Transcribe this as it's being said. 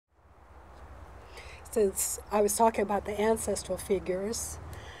since I was talking about the ancestral figures,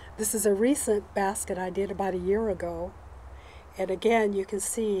 this is a recent basket I did about a year ago. And again, you can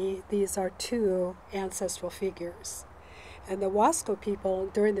see these are two ancestral figures. And the Wasco people,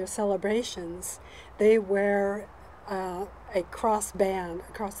 during their celebrations, they wear a cross band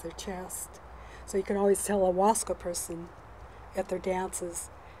across their chest. So you can always tell a Wasco person at their dances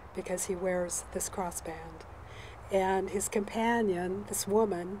because he wears this crossband. And his companion, this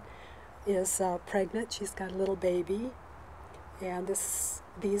woman, is pregnant. She's got a little baby. And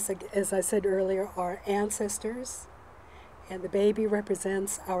these, as I said earlier, are ancestors. And the baby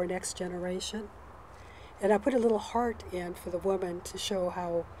represents our next generation. And I put a little heart in for the woman to show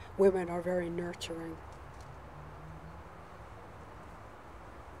how women are very nurturing.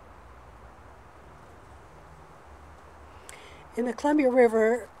 In the Columbia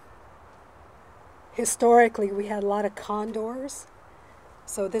River, historically, we had a lot of condors.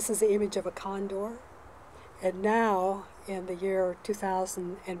 So this is the image of a condor. And now, in the year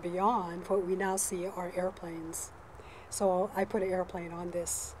 2000 and beyond, what we now see are airplanes. So I put an airplane on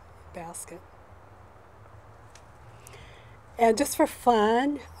this basket. And just for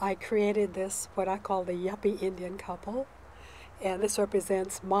fun, I created this, what I call the Yuppie Indian couple. And this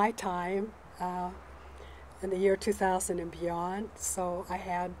represents my time in the year 2000 and beyond. So I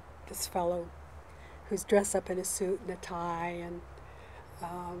had this fellow who's dressed up in a suit and a tie and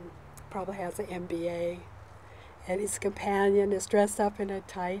probably has an MBA. And his companion is dressed up in a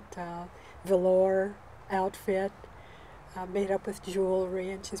tight velour outfit made up with jewelry,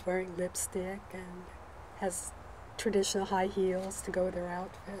 and she's wearing lipstick and has traditional high heels to go with her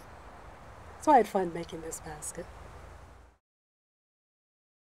outfit. So I had fun making this basket.